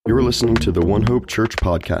You're listening to the One Hope Church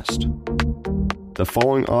podcast. The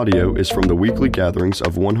following audio is from the weekly gatherings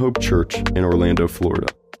of One Hope Church in Orlando, Florida.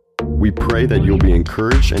 We pray that you'll be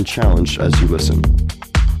encouraged and challenged as you listen.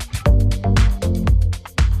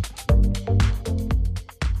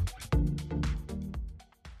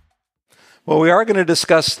 Well, we are going to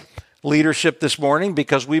discuss leadership this morning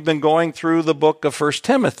because we've been going through the book of 1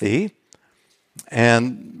 Timothy,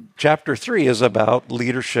 and chapter 3 is about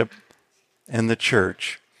leadership in the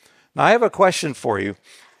church. Now, I have a question for you.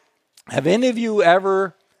 Have any of you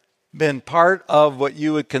ever been part of what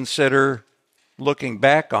you would consider, looking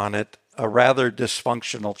back on it, a rather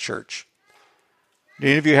dysfunctional church? Do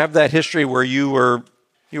any of you have that history where you were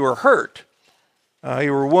hurt,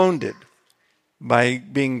 you were wounded by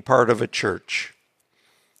being part of a church?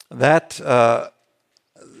 That's not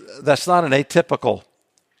an atypical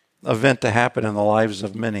event to happen in the lives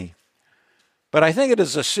of many. But I think it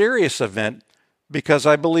is a serious event because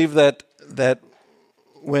I believe that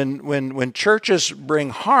when churches bring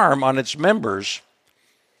harm on its members,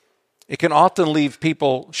 it can often leave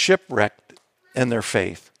people shipwrecked in their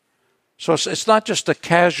faith. So it's not just a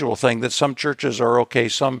casual thing that some churches are okay,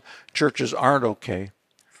 some churches aren't okay.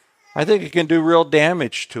 I think it can do real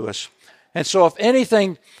damage to us. And so if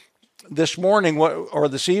anything this morning, or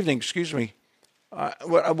this evening,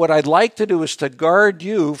 what I'd like to do is to guard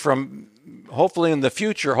you from, hopefully in the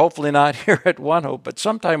future, hopefully not here at One Hope, but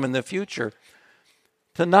sometime in the future,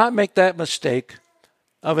 to not make that mistake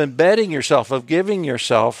of embedding yourself, of giving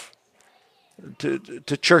yourself to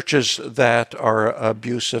churches that are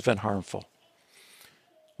abusive and harmful.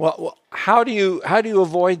 Well, how do you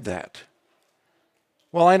avoid that?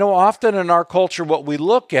 Well, I know often in our culture what we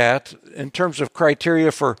look at in terms of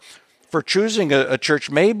criteria for choosing a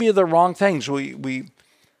church may be the wrong things. We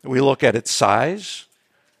look at its size.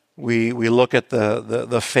 We look at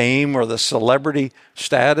the fame or the celebrity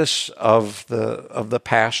status of the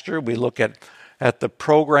pastor. We look at the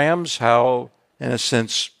programs, how, in a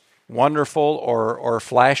sense, wonderful or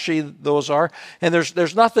flashy those are. And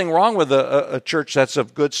there's nothing wrong with a church that's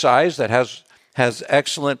of good size, that has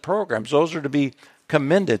excellent programs. Those are to be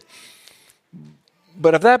commended.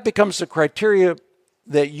 But if that becomes the criteria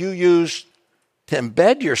that you use to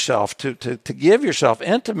embed yourself, to give yourself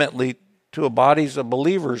intimately to a bodies of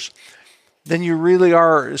believers, then you really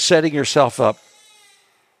are setting yourself up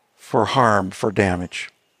for harm, for damage.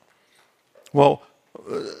 Well,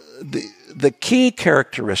 the key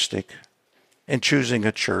characteristic in choosing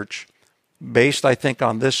a church, based, I think,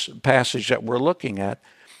 on this passage that we're looking at,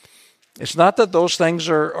 it's not that those things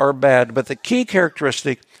are bad, but the key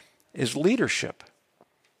characteristic is leadership,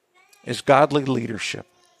 is godly leadership.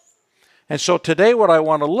 And so today what I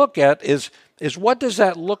want to look at is what does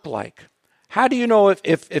that look like? How do you know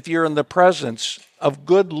if you're in the presence of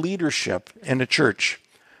good leadership in a church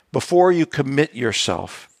before you commit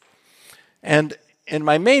yourself? And in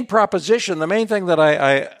my main proposition, the main thing that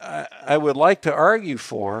I would like to argue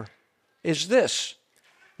for is this,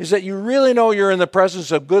 is that you really know you're in the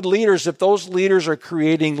presence of good leaders if those leaders are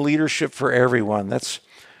creating leadership for everyone.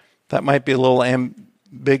 That might be a little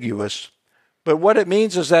ambiguous. But what it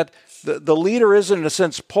means is that the leader is, in a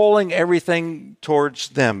sense, pulling everything towards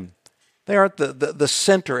them. They aren't the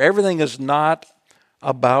center. Everything is not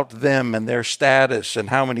about them and their status and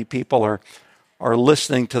how many people are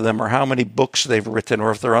listening to them or how many books they've written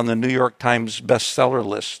or if they're on the New York Times bestseller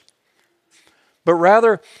list. But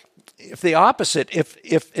rather, if the opposite,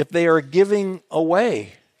 if they are giving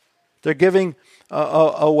away, they're giving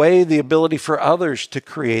away the ability for others to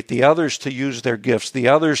create, the others to use their gifts, the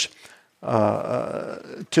others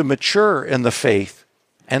to mature in the faith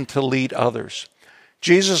and to lead others.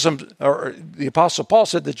 The Apostle Paul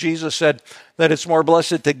said that Jesus said that it's more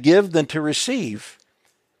blessed to give than to receive.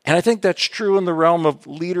 And I think that's true in the realm of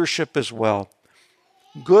leadership as well.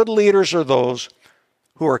 Good leaders are those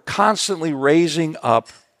who are constantly raising up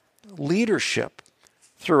leadership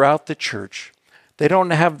throughout the church. They don't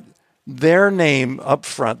have their name up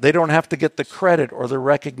front. They don't have to get the credit or the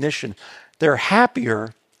recognition. They're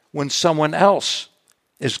happier when someone else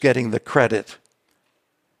is getting the credit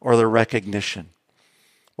or the recognition.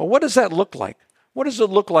 Well, what does that look like? What does it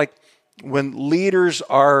look like when leaders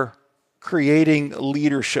are creating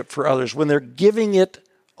leadership for others, when they're giving it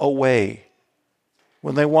away,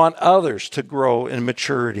 when they want others to grow in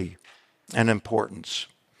maturity and importance?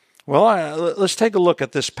 Well, let's take a look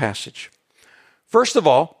at this passage. First of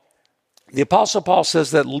all, the Apostle Paul says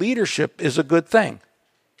that leadership is a good thing.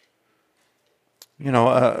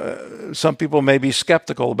 Some people may be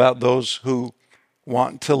skeptical about those who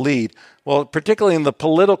want to lead. Well, particularly in the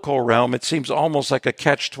political realm, it seems almost like a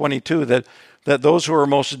catch-22 that those who are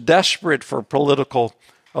most desperate for political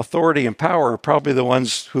authority and power are probably the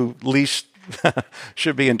ones who least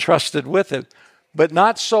should be entrusted with it, but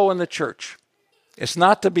not so in the church. It's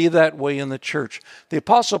not to be that way in the church. The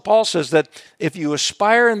Apostle Paul says that if you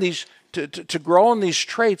aspire in these to grow in these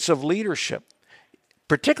traits of leadership,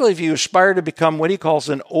 particularly if you aspire to become what he calls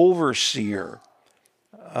an overseer,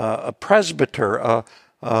 a presbyter,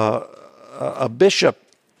 a bishop,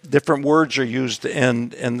 different words are used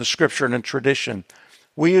in the scripture and in tradition.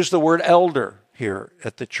 We use the word elder here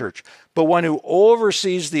at the church, but one who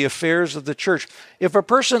oversees the affairs of the church. If a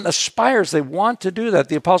person aspires, they want to do that,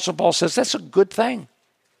 the Apostle Paul says that's a good thing.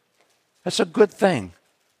 That's a good thing.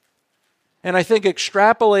 And I think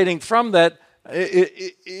extrapolating from that,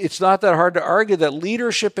 it's not that hard to argue that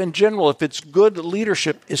leadership in general, if it's good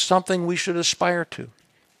leadership, is something we should aspire to.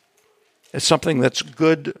 It's something that's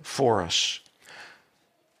good for us.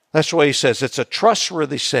 That's why he says it's a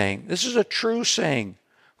trustworthy saying. This is a true saying.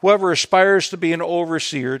 Whoever aspires to be an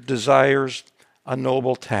overseer desires a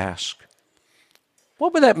noble task.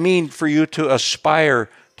 What would that mean for you to aspire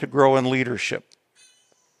to grow in leadership?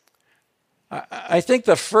 I think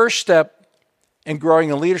the first step in growing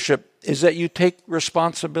in leadership is that you take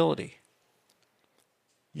responsibility.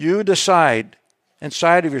 You decide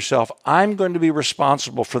inside of yourself, I'm going to be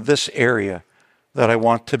responsible for this area that I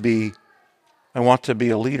want to be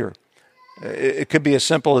a leader. It could be as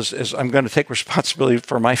simple as I'm going to take responsibility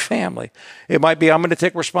for my family. It might be I'm going to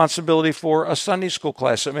take responsibility for a Sunday school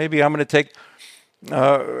class. It may be I'm going to take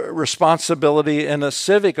responsibility in a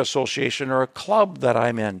civic association or a club that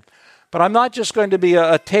I'm in. But I'm not just going to be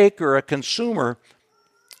a taker, a consumer.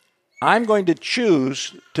 I'm going to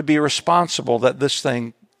choose to be responsible that this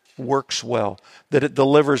thing works well, that it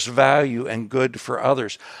delivers value and good for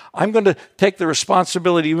others. I'm going to take the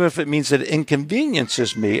responsibility, even if it means that it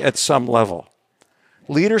inconveniences me at some level.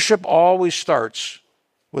 Leadership always starts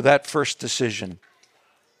with that first decision.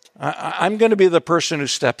 I'm going to be the person who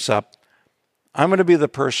steps up. I'm going to be the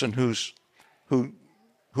person who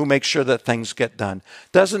makes sure that things get done.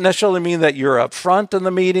 Doesn't necessarily mean that you're up front in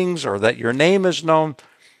the meetings or that your name is known,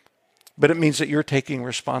 but it means that you're taking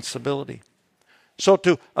responsibility. So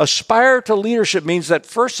to aspire to leadership means that,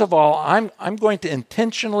 first of all, I'm going to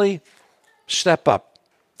intentionally step up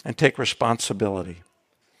and take responsibility.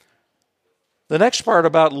 The next part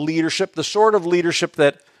about leadership, the sort of leadership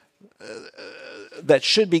that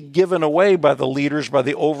should be given away by the leaders, by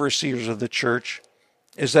the overseers of the church,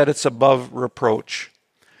 is that it's above reproach.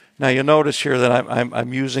 Now, you'll notice here that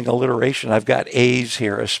I'm using alliteration. I've got A's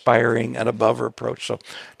here, aspiring and above reproach. So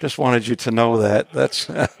just wanted you to know that. That's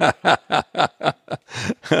that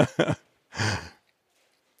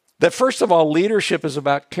first of all, leadership is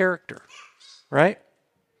about character, right?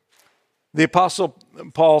 The Apostle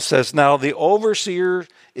Paul says, now the overseer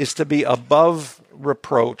is to be above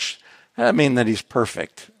reproach. That doesn't mean that he's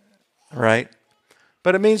perfect, right?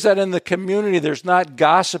 But it means that in the community, there's not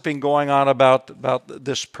gossiping going on about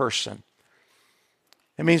this person.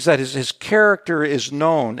 It means that his character is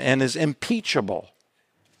known and is impeachable.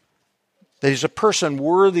 That he's a person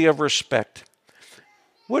worthy of respect.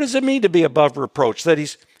 What does it mean to be above reproach? That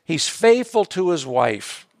he's faithful to his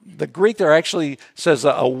wife. The Greek there actually says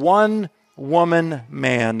a one-woman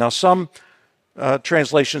man. Now, some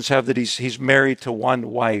translations have that he's married to one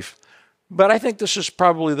wife. But I think this is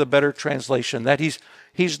probably the better translation, that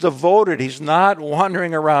he's devoted. He's not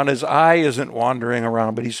wandering around. His eye isn't wandering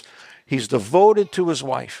around, but he's devoted to his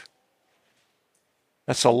wife.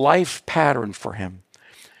 That's a life pattern for him.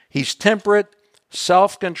 He's temperate,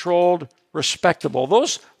 self-controlled, respectable.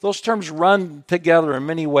 Those terms run together in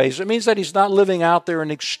many ways. It means that he's not living out there in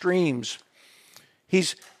extremes.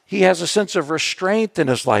 He has a sense of restraint in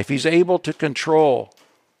his life. He's able to control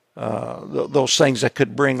those things that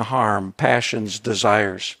could bring harm, passions,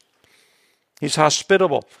 desires. He's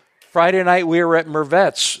hospitable. Friday night we were at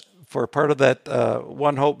Mervet's for part of that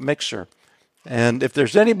One Hope mixer. And if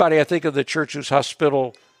there's anybody I think of the church who's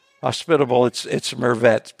hospitable, it's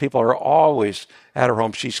Mervet. People are always at her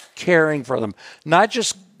home. She's caring for them, not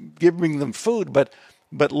just giving them food, but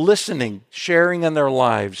listening, sharing in their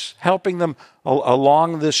lives, helping them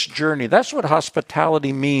along this journey. That's what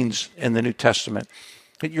hospitality means in the New Testament.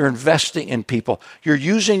 That you're investing in people. You're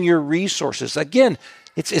using your resources. Again,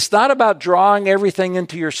 it's not about drawing everything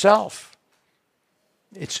into yourself.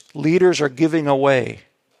 It's leaders are giving away.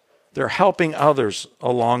 They're helping others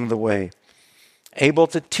along the way. Able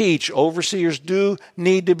to teach. Overseers do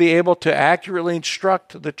need to be able to accurately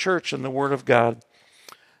instruct the church in the Word of God.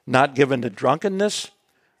 Not given to drunkenness,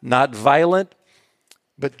 not violent,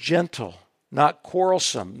 but gentle. Not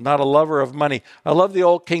quarrelsome, not a lover of money. I love the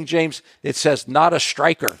old King James. It says, not a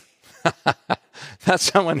striker. That's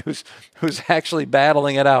someone who's actually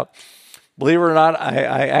battling it out. Believe it or not,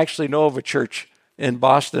 I actually know of a church in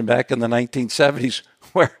Boston back in the 1970s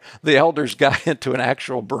where the elders got into an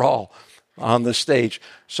actual brawl on the stage.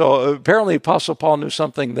 So apparently Apostle Paul knew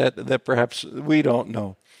something that perhaps we don't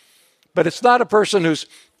know. But it's not a person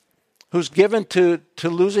who's given to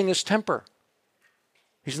losing his temper.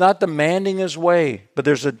 He's not demanding his way, but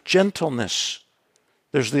there's a gentleness.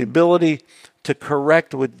 There's the ability to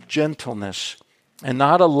correct with gentleness, and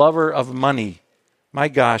not a lover of money. My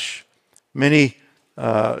gosh, many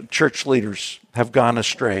church leaders have gone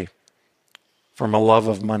astray from a love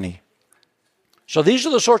of money. So these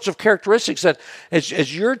are the sorts of characteristics that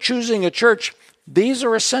as you're choosing a church, these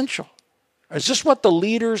are essential. Is this what the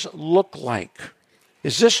leaders look like?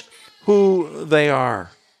 Is this who they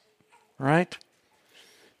are? Right?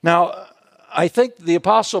 Now, I think the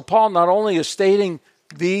Apostle Paul not only is stating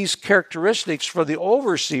these characteristics for the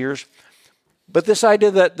overseers, but this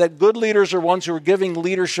idea that good leaders are ones who are giving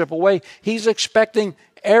leadership away, he's expecting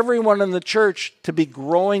everyone in the church to be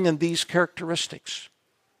growing in these characteristics.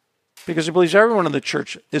 Because he believes everyone in the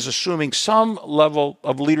church is assuming some level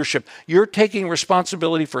of leadership. You're taking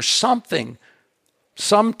responsibility for something,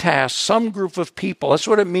 some task, some group of people. That's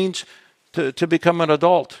what it means to become an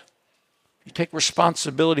adult. You take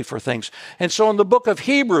responsibility for things. And so in the book of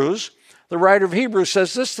Hebrews, the writer of Hebrews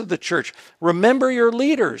says this to the church: remember your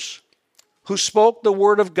leaders who spoke the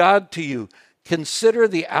word of God to you. Consider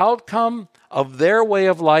the outcome of their way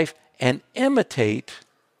of life and imitate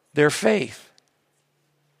their faith.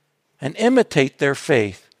 And imitate their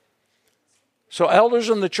faith. So elders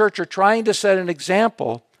in the church are trying to set an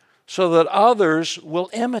example so that others will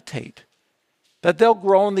imitate, that they'll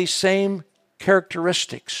grow in these same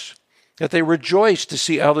characteristics, that they rejoice to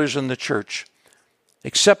see others in the church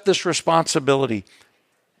accept this responsibility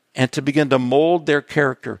and to begin to mold their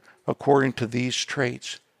character according to these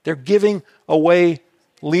traits. They're giving away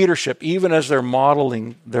leadership even as they're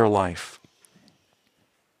modeling their life.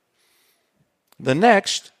 The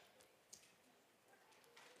next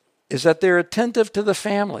is that they're attentive to the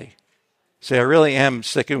family. See, I really am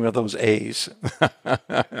sticking with those A's.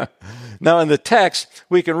 Now, in the text,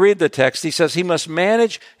 we can read the text. He says he must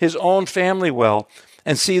manage his own family well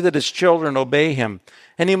and see that his children obey him.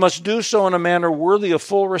 And he must do so in a manner worthy of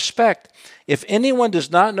full respect. If anyone does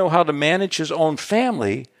not know how to manage his own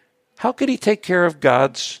family, how could he take care of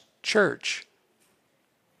God's church?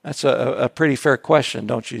 That's a pretty fair question,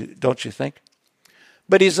 don't you think?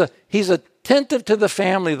 But he's attentive to the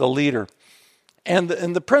family, the leader. And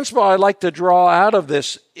the principle I'd like to draw out of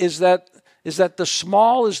this is that the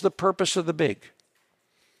small is the purpose of the big.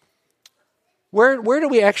 Where do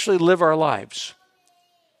we actually live our lives?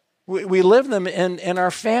 We live them in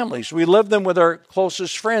our families. We live them with our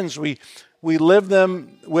closest friends. We live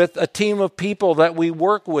them with a team of people that we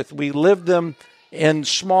work with. We live them in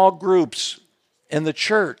small groups in the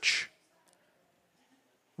church.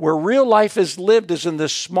 Where real life is lived is in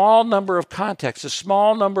this small number of contexts, a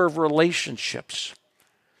small number of relationships.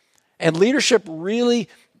 And leadership really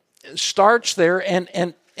starts there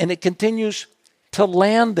and it continues to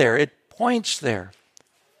land there. It points there.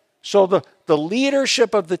 So the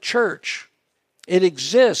leadership of the church, it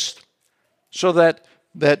exists so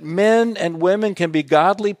that men and women can be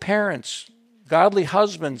godly parents, godly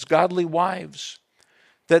husbands, godly wives,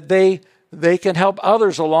 that they can help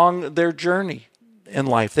others along their journey in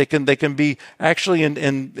life. They can be actually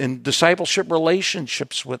in discipleship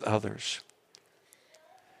relationships with others.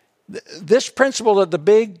 This principle that the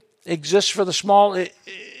big exists for the small, it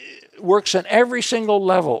works on every single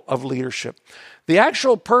level of leadership. The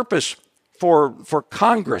actual purpose for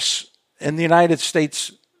Congress in the United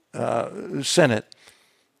States Senate,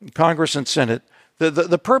 Congress and Senate,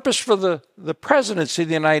 the purpose for the presidency of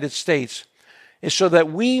the United States is so that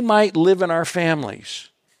we might live in our families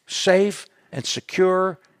safe and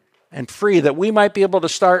secure and free, that we might be able to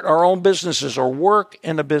start our own businesses or work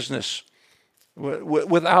in a business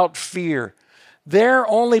without fear. Their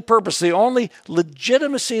only purpose, the only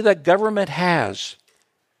legitimacy that government has,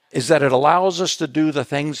 is that it allows us to do the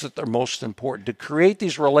things that are most important, to create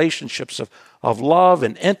these relationships of love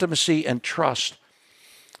and intimacy and trust.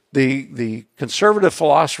 The conservative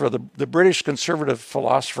philosopher, the British conservative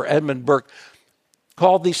philosopher Edmund Burke,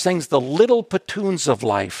 called these things the little platoons of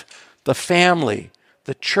life. The family,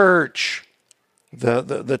 the church,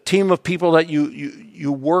 the team of people that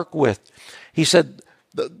you work with. He said,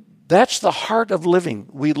 that's the heart of living.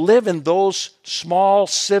 We live in those small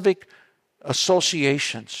civic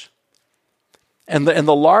associations. And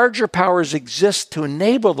the larger powers exist to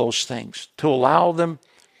enable those things, to allow them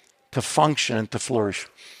to function and to flourish.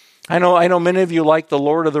 I know many of you like The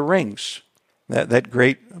Lord of the Rings. That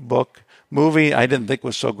great book. Movie, I didn't think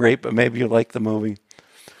was so great, but maybe you like the movie.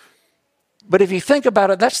 But if you think about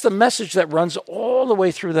it, that's the message that runs all the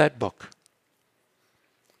way through that book.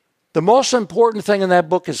 The most important thing in that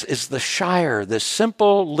book is the Shire, this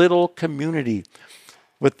simple little community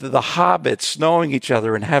with the hobbits knowing each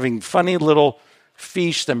other and having funny little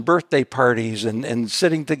feasts and birthday parties and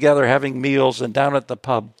sitting together having meals and down at the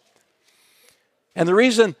pub. And the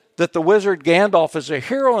reason that the wizard Gandalf is a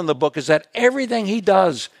hero in the book is that everything he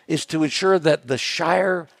does is to ensure that the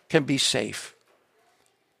Shire can be safe.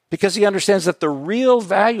 Because he understands that the real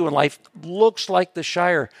value in life looks like the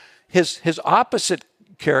Shire. His opposite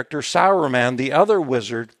character, Sauron, the other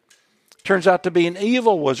wizard, turns out to be an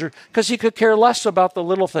evil wizard because he could care less about the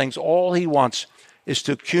little things. All he wants is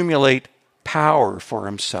to accumulate power for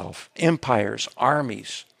himself, empires,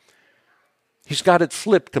 armies. He's got it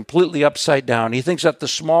flipped completely upside down. He thinks that the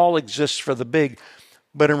small exists for the big,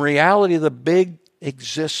 but in reality, the big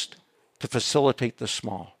exists to facilitate the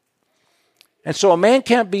small. And so a man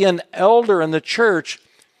can't be an elder in the church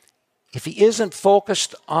if he isn't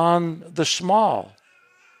focused on the small,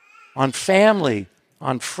 on family,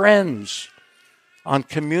 on friends, on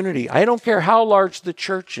community. I don't care how large the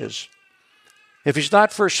church is. If he's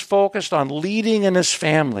not first focused on leading in his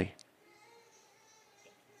family,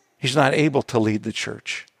 he's not able to lead the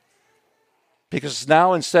church. Because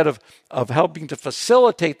now instead of helping to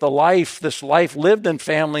facilitate this life lived in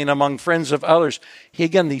family and among friends of others,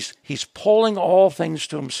 he's pulling all things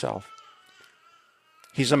to himself.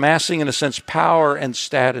 He's amassing, in a sense, power and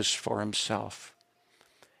status for himself.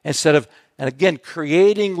 Instead of, and again,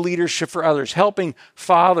 creating leadership for others, helping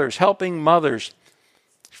fathers, helping mothers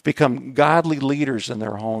become godly leaders in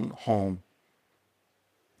their own home.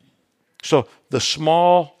 So the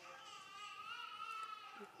small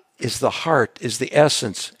is the heart, is the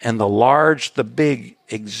essence, and the large, the big,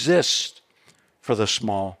 exist for the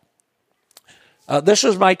small. This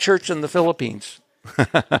is my church in the Philippines.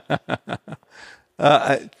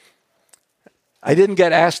 I didn't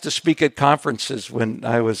get asked to speak at conferences when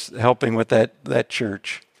I was helping with that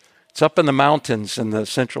church. It's up in the mountains in the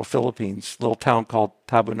central Philippines, a little town called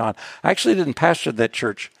Tabunan. I actually didn't pastor that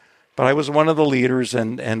church, but I was one of the leaders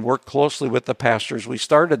and worked closely with the pastors. We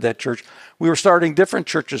started that church. We were starting different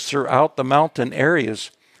churches throughout the mountain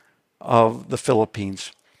areas of the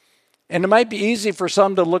Philippines. And it might be easy for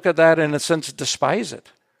some to look at that and, in a sense, despise it.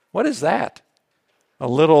 What is that? A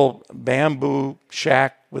little bamboo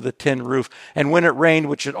shack with a tin roof. And when it rained,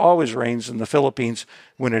 which it always rains in the Philippines,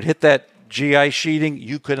 when it hit that GI sheeting,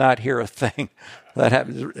 you could not hear a thing. That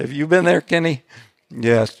happened. Have you been there, Kenny?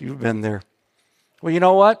 Yes, you've been there. Well, you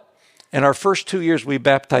know what? In our first 2 years, we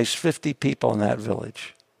baptized 50 people in that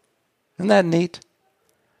village. Isn't that neat?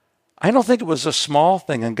 I don't think it was a small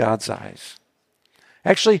thing in God's eyes.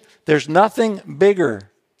 Actually, there's nothing bigger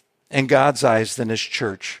in God's eyes than his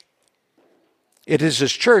church. It is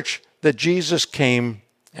his church that Jesus came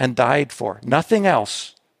and died for. Nothing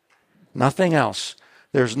else. Nothing else.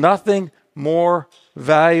 There's nothing more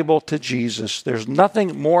valuable to Jesus. There's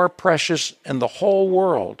nothing more precious in the whole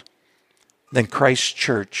world than Christ's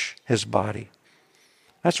church, his body.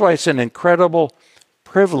 That's why it's an incredible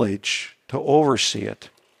privilege to oversee it.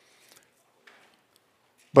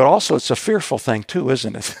 But also it's a fearful thing too,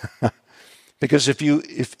 isn't it? Because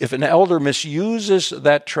if an elder misuses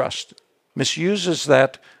that trust, misuses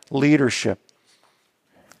that leadership,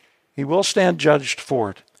 he will stand judged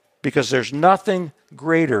for it, because there's nothing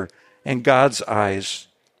greater in God's eyes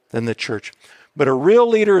than the church. But a real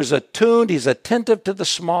leader is attuned, he's attentive to the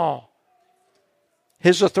small.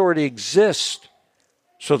 His authority exists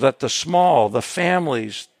so that the small, the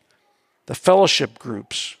families, the fellowship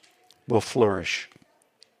groups will flourish.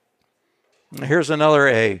 Here's another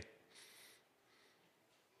A.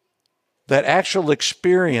 That actual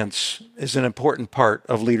experience is an important part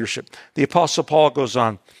of leadership. The Apostle Paul goes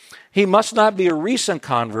on, he must not be a recent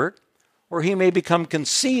convert, or he may become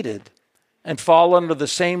conceited and fall under the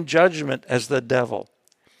same judgment as the devil.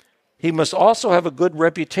 He must also have a good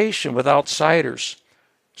reputation with outsiders,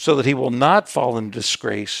 so that he will not fall into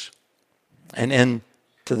disgrace and into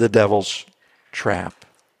the devil's trap.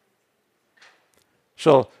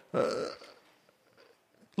 So,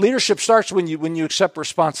 leadership starts when you accept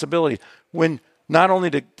responsibility, when not only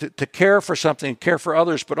to care for something, care for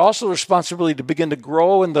others, but also the responsibility to begin to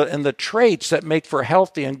grow in the traits that make for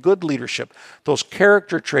healthy and good leadership. Those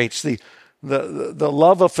character traits, the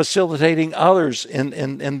love of facilitating others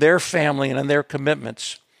in their family and in their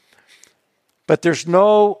commitments. But there's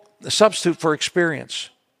no substitute for experience.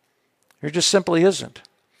 There just simply isn't.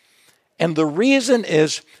 And the reason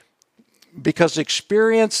is because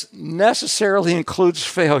experience necessarily includes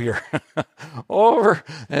failure over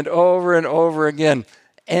and over and over again.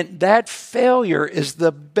 And that failure is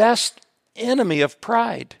the best enemy of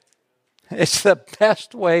pride. It's the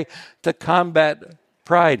best way to combat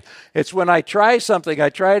pride. It's when I try something, I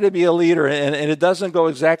try to be a leader, and it doesn't go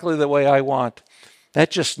exactly the way I want. That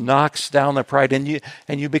just knocks down the pride, and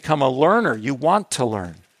you become a learner. You want to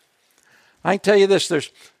learn. I can tell you this,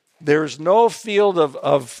 there's no field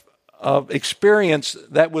of experience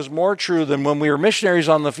that was more true than when we were missionaries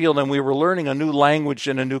on the field and we were learning a new language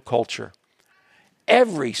and a new culture.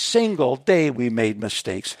 Every single day we made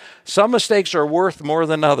mistakes. Some mistakes are worth more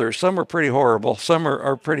than others. Some are pretty horrible. Some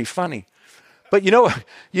are pretty funny. But you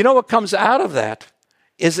know what comes out of that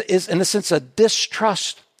is in a sense a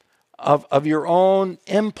distrust of your own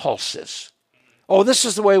impulses. Oh, this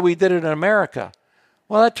is the way we did it in America.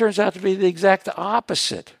 Well, that turns out to be the exact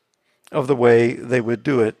opposite of the way they would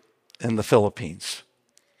do it in the Philippines.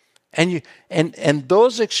 And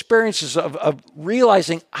those experiences of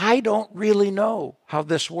realizing I don't really know how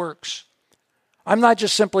this works. I'm not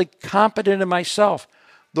just simply competent in myself.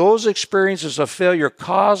 Those experiences of failure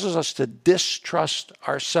causes us to distrust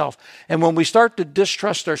ourselves. And when we start to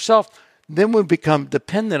distrust ourselves, then we become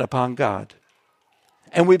dependent upon God.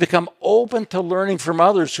 And we become open to learning from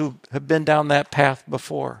others who have been down that path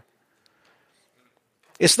before.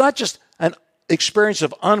 It's not just an experience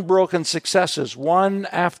of unbroken successes, one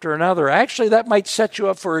after another. Actually, that might set you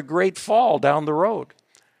up for a great fall down the road.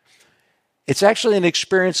 It's actually an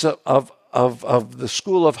experience of the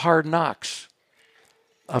school of hard knocks,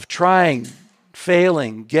 of trying,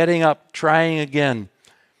 failing, getting up, trying again,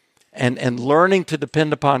 and learning to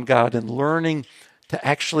depend upon God and learning to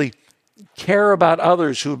actually care about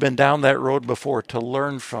others who have been down that road before, to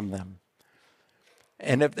learn from them.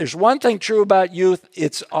 And if there's one thing true about youth,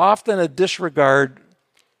 it's often a disregard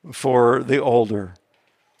for the older.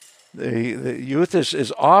 The youth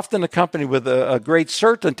is often accompanied with a great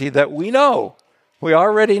certainty that we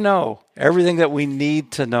already know everything that we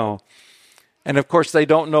need to know. And of course, they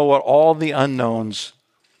don't know what all the unknowns,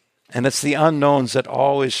 and it's the unknowns that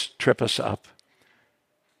always trip us up.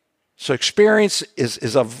 So experience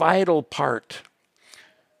is a vital part.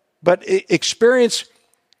 But experience,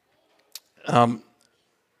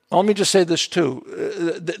 let me just say this too.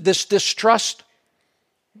 This distrust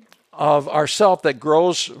of ourself that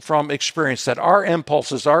grows from experience, that our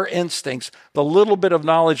impulses, our instincts, the little bit of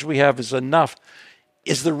knowledge we have is enough,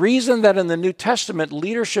 is the reason that in the New Testament,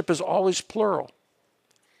 leadership is always plural.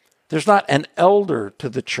 There's not an elder to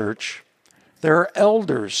the church. There are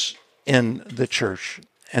elders in the church.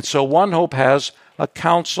 And so One Hope has a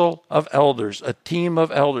council of elders, a team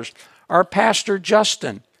of elders. Our pastor,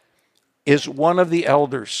 Justin, is one of the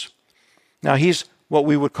elders. Now, he's what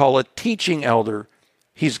we would call a teaching elder.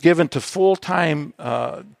 He's given to full-time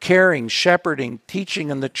caring, shepherding, teaching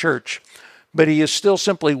in the church. But he is still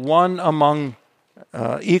simply one among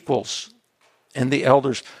equals in the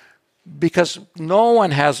elders, because no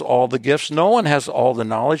one has all the gifts, no one has all the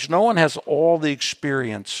knowledge, no one has all the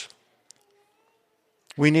experience.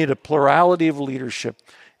 We need a plurality of leadership.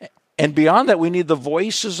 And beyond that, we need the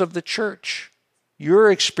voices of the church,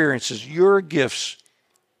 your experiences, your gifts,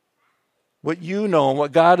 what you know and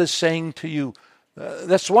what God is saying to you.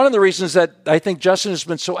 That's one of the reasons that I think Justin has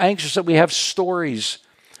been so anxious that we have stories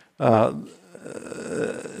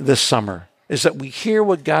this summer, is that we hear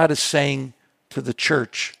what God is saying to the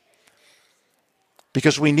church,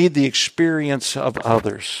 because we need the experience of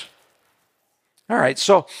others. All right,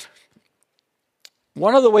 so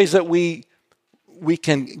one of the ways that we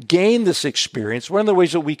can gain this experience, one of the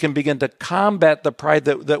ways that we can begin to combat the pride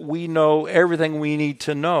that we know everything we need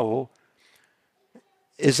to know,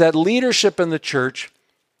 is that leadership in the church,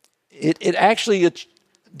 it actually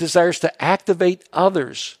desires to activate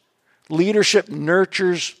others. Leadership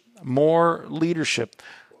nurtures more leadership.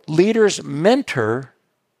 Leaders mentor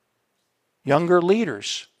younger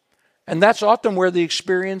leaders. And that's often where the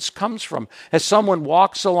experience comes from. As someone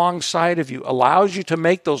walks alongside of you, allows you to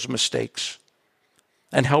make those mistakes,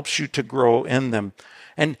 and helps you to grow in them.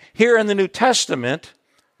 And here in the New Testament,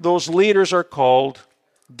 those leaders are called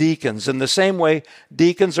deacons. In the same way,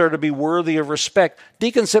 deacons are to be worthy of respect.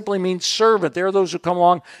 Deacon simply means servant. They're those who come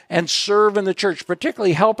along and serve in the church,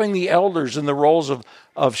 particularly helping the elders in the roles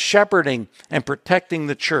of shepherding and protecting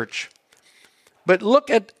the church. But look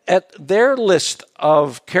at their list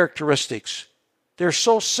of characteristics. They're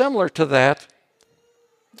so similar to that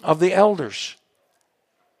of the elders.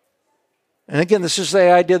 And again, this is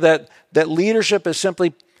the idea that leadership is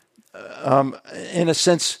simply, in a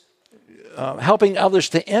sense, helping others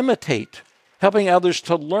to imitate, helping others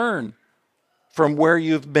to learn from where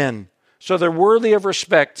you've been. So they're worthy of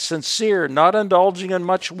respect, sincere, not indulging in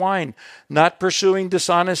much wine, not pursuing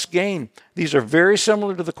dishonest gain. These are very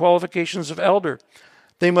similar to the qualifications of elder.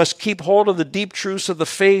 They must keep hold of the deep truths of the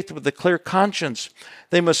faith with a clear conscience.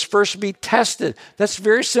 They must first be tested. That's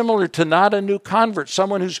very similar to not a new convert,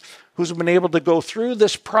 someone who's been able to go through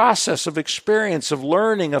this process of experience, of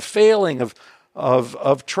learning, of failing,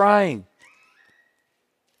 of trying.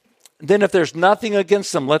 Then if there's nothing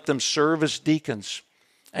against them, let them serve as deacons.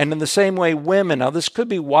 And in the same way, women. Now, this could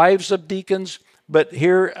be wives of deacons, but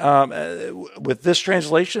here with this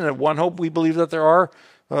translation, at One Hope, we believe that there are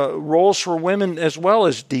roles for women as well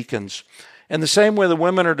as deacons. In the same way, the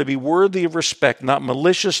women are to be worthy of respect, not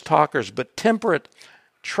malicious talkers, but temperate,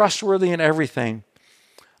 trustworthy in everything.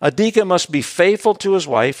 A deacon must be faithful to his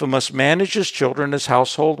wife and must manage his children, his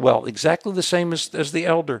household well, exactly the same as the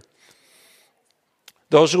elder.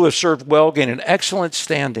 Those who have served well gain an excellent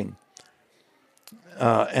standing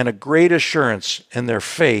and a great assurance in their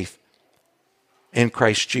faith in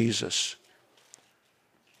Christ Jesus.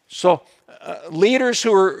 So leaders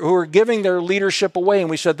who are giving their leadership away, and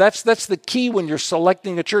we said that's the key when you're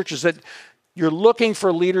selecting a church, is that you're looking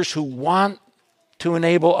for leaders who want to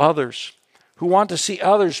enable others, who want to see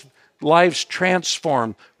others' lives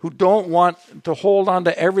transformed, who don't want to hold on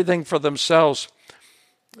to everything for themselves.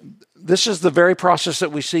 This is the very process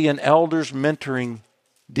that we see in elders mentoring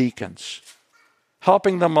deacons,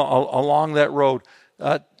 helping them along that road.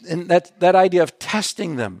 And that idea of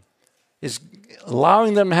testing them is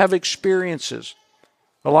allowing them to have experiences,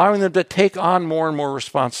 allowing them to take on more and more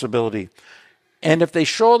responsibility. And if they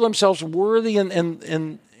show themselves worthy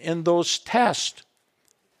in those tests,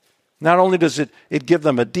 not only does it give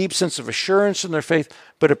them a deep sense of assurance in their faith,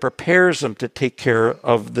 but it prepares them to take care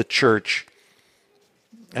of the church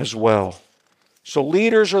as well. So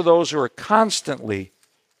leaders are those who are constantly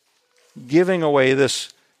giving away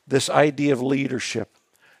this idea of leadership,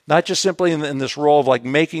 not just simply in this role of like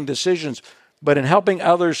making decisions, but in helping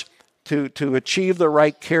others to achieve the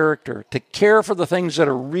right character, to care for the things that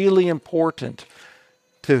are really important,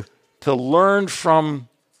 to learn from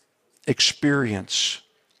experience.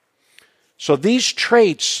 So these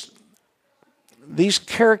traits, these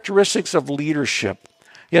characteristics of leadership,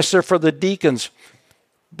 yes, they're for the deacons,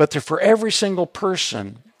 but they're for every single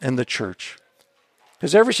person in the church.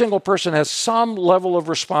 Because every single person has some level of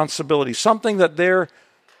responsibility, something that they're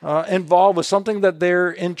involved with, something that they're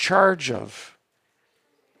in charge of.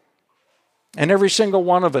 And every single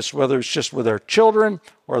one of us, whether it's just with our children,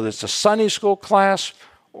 or whether it's a Sunday school class,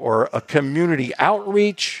 or a community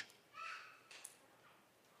outreach,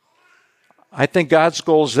 I think God's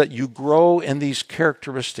goal is that you grow in these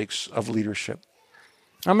characteristics of leadership.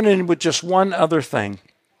 I'm going to end with just one other thing.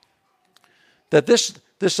 That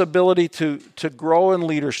this ability to grow in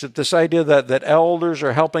leadership, this idea that elders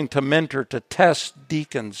are helping to mentor, to test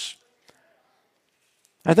deacons,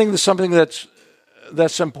 I think there's something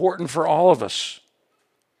that's important for all of us.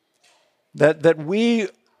 That we,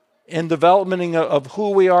 in developing of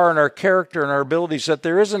who we are and our character and our abilities, that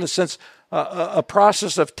there is, in a sense, a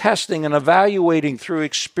process of testing and evaluating through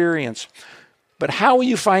experience. But how will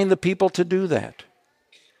you find the people to do that?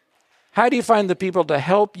 How do you find the people to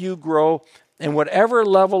help you grow in whatever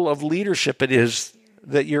level of leadership it is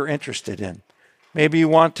that you're interested in? Maybe you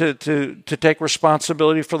want to take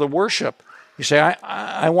responsibility for the worship. You say,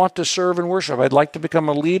 I want to serve in worship. I'd like to become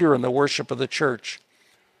a leader in the worship of the church.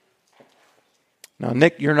 Now,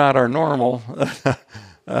 Nick, you're not our normal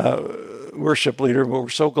worship leader, but we're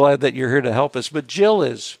so glad that you're here to help us. But Jill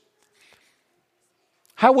is.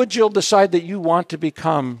 How would Jill decide that you want to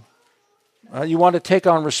become, you want to take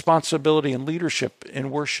on responsibility and leadership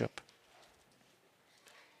in worship?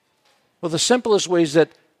 Well, the simplest way is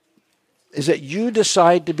that you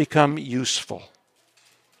decide to become useful.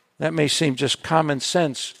 That may seem just common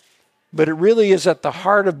sense, but it really is at the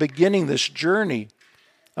heart of beginning this journey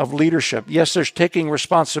of leadership. Yes, there's taking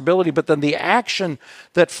responsibility, but then the action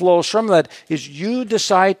that flows from that is you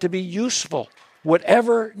decide to be useful,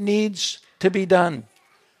 whatever needs to be done.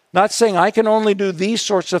 Not saying I can only do these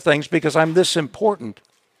sorts of things because I'm this important,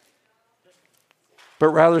 but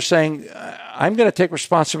rather saying I'm going to take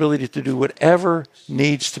responsibility to do whatever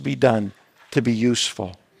needs to be done to be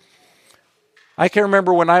useful. I can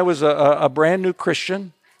remember when I was a brand new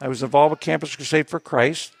Christian, I was involved with Campus Crusade for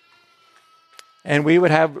Christ, and we would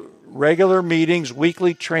have regular meetings,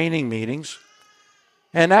 weekly training meetings.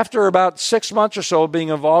 And after about 6 months or so of being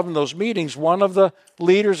involved in those meetings, one of the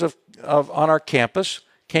leaders on our campus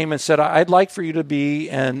came and said, I'd like for you to be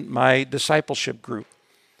in my discipleship group.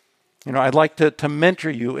 I'd like to mentor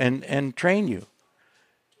you and train you.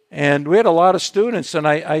 And we had a lot of students, and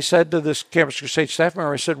I said to this Campus Crusade staff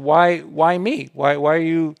member, I said, why me? Why are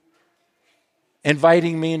you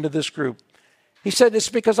inviting me into this group? He said, it's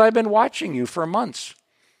because I've been watching you for months.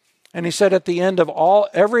 And he said, at the end of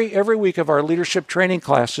every week of our leadership training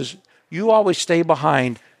classes, you always stay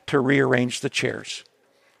behind to rearrange the chairs.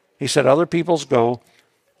 He said, other people's go,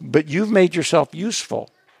 but you've made yourself useful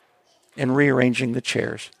in rearranging the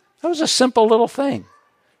chairs. That was a simple little thing.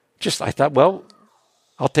 I thought, well,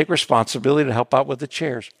 I'll take responsibility to help out with the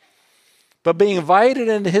chairs. But being invited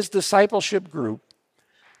into his discipleship group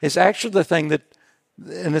is actually the thing that,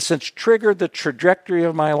 in a sense, triggered the trajectory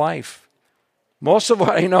of my life. Most of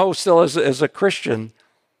what I know still as a Christian,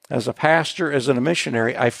 as a pastor, as a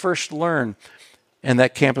missionary, I first learned in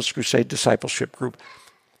that Campus Crusade discipleship group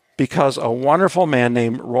because a wonderful man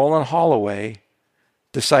named Roland Holloway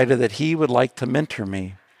decided that he would like to mentor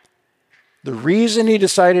me. The reason he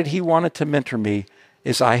decided he wanted to mentor me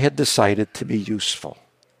is I had decided to be useful.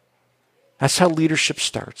 That's how leadership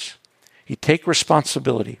starts. You take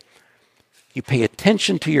responsibility. You pay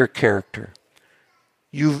attention to your character.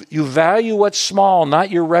 You value what's small, not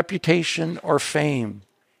your reputation or fame.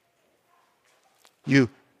 You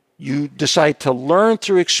decide to learn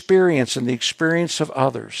through experience and the experience of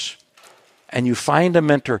others. And you find a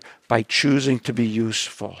mentor by choosing to be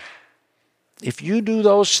useful. If you do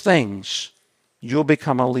those things, you'll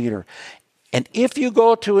become a leader. And if you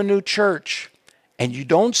go to a new church and you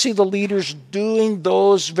don't see the leaders doing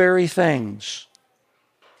those very things,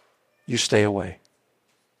 you stay away.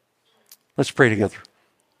 Let's pray together.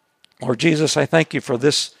 Lord Jesus, I thank you for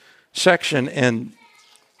this section in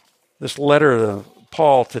this letter of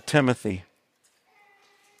Paul to Timothy.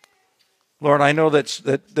 Lord, I know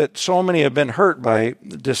that so many have been hurt by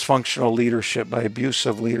dysfunctional leadership, by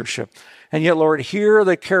abusive leadership. And yet, Lord, here are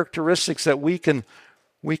the characteristics that we can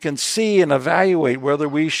see and evaluate whether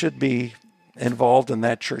we should be involved in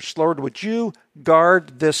that church. Lord, would you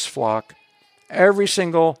guard this flock, every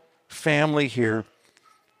single family here?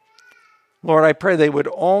 Lord, I pray they would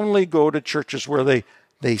only go to churches where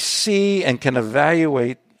they see and can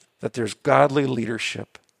evaluate that there's godly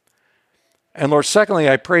leadership. And Lord, secondly,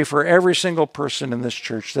 I pray for every single person in this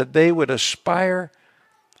church that they would aspire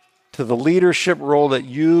to the leadership role that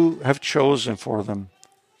you have chosen for them.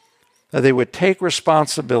 That they would take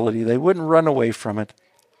responsibility. They wouldn't run away from it.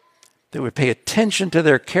 They would pay attention to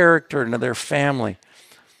their character and to their family.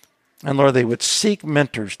 And Lord, they would seek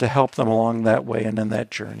mentors to help them along that way and in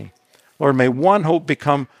that journey. Lord, may One Hope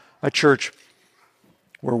become a church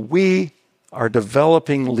where we are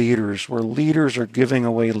developing leaders, where leaders are giving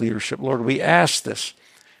away leadership. Lord, we ask this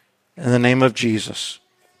in the name of Jesus.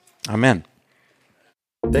 Amen.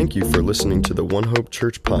 Thank you for listening to the One Hope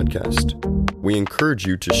Church podcast. We encourage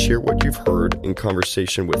you to share what you've heard in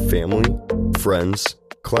conversation with family, friends,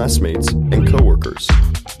 classmates, and coworkers.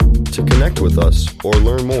 To connect with us or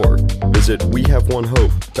learn more, visit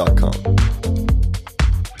wehaveonehope.com.